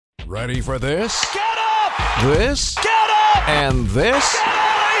Ready for this? Get up! This? Get up! And this? Get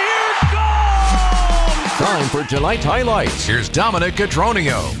out of here! Go! Time for tonight's highlights. Here's Dominic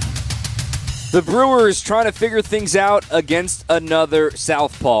Cotroneo. The Brewers trying to figure things out against another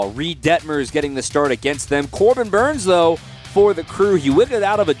southpaw. Reed Detmers getting the start against them. Corbin Burns, though, for the Crew. He wiggled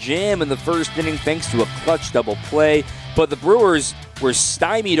out of a jam in the first inning thanks to a clutch double play. But the Brewers were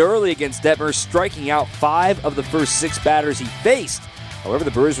stymied early against Detmers, striking out 5 of the first 6 batters he faced. However,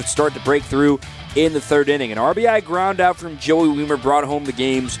 the Brewers would start to break through in the third inning. An RBI ground out from Joey Wiemer brought home the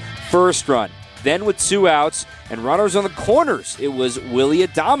game's first run. Then with 2 outs and runners on the corners, it was Willy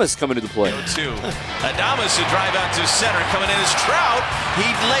Adames coming to the plate. 0-2. Adames to drive out to center. Coming in is Trout. He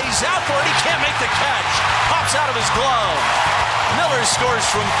lays out for it. He can't make the catch. Pops out of his glove. Miller scores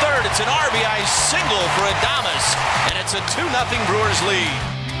from third. It's an RBI single for Adames. And it's a 2-0 Brewers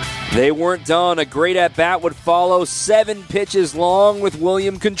lead. They weren't done. A great at-bat would follow. 7 pitches long with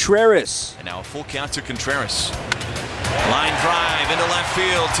William Contreras. And now a full count to Contreras. Line drive into left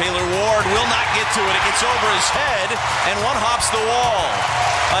field. Taylor Ward will not get to it. It gets over his head, and one hops the wall.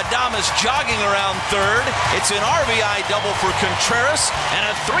 Adames jogging around third. It's an RBI double for Contreras, and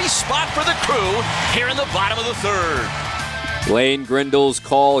a 3-spot for the Crew here in the bottom of the third. Lane Grindle's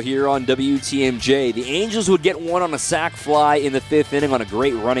call here on WTMJ. The Angels would get one on a sac fly in the 5th inning on a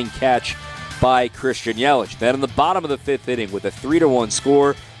great running catch by Christian Yelich. Then in the bottom of the 5th inning with a 3-1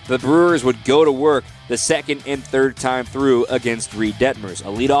 score, the Brewers would go to work the second and third time through against Reed Detmers. A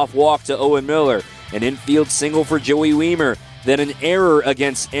leadoff walk to Owen Miller, an infield single for Joey Wiemer, then an error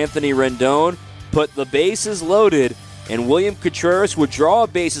against Anthony Rendon put the bases loaded, and William Contreras would draw a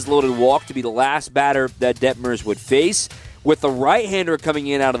bases-loaded walk to be the last batter that Detmers would face. With the right-hander coming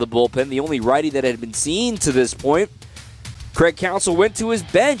in out of the bullpen, the only righty that had been seen to this point, Craig Counsell went to his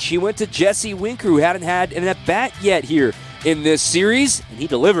bench. He went to Jesse Winker, who hadn't had an at-bat yet here in this series, and he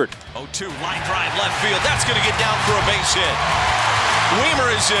delivered. 0-2, line drive, left field. That's going to get down for a base hit.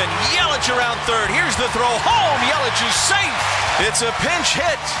 Weimer is in. Yelich around third. Here's the throw home. Yelich is safe. It's a pinch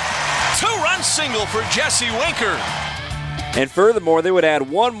hit. 2-run single for Jesse Winker. And furthermore, they would add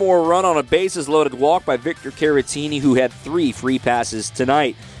one more run on a bases-loaded walk by Victor Caratini, who had 3 free passes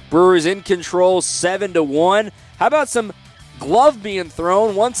tonight. Brewers in control, 7-1. How about some glove being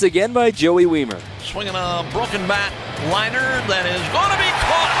thrown once again by Joey Wiemer? Swinging a broken bat liner that is going to be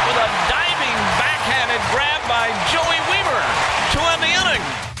caught with a diving backhanded grab by Joey Wiemer to end the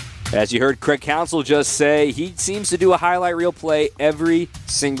inning. As you heard Craig Counsell just say, he seems to do a highlight reel play every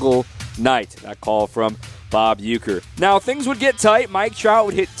single night. That call from Bob Uecker. Now, things would get tight. Mike Trout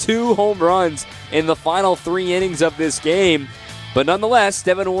would hit 2 home runs in the final 3 innings of this game. But nonetheless,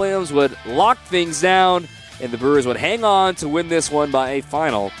 Devin Williams would lock things down, and the Brewers would hang on to win this one by a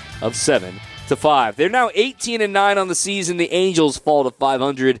final of 7-5. They're now 18-9 on the season. The Angels fall to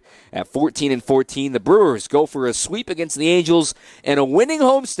 500 at 14-14. The Brewers go for a sweep against the Angels and a winning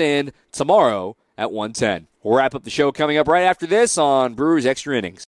homestand tomorrow at 1:10. We'll wrap up the show coming up right after this on Brewers Extra Innings.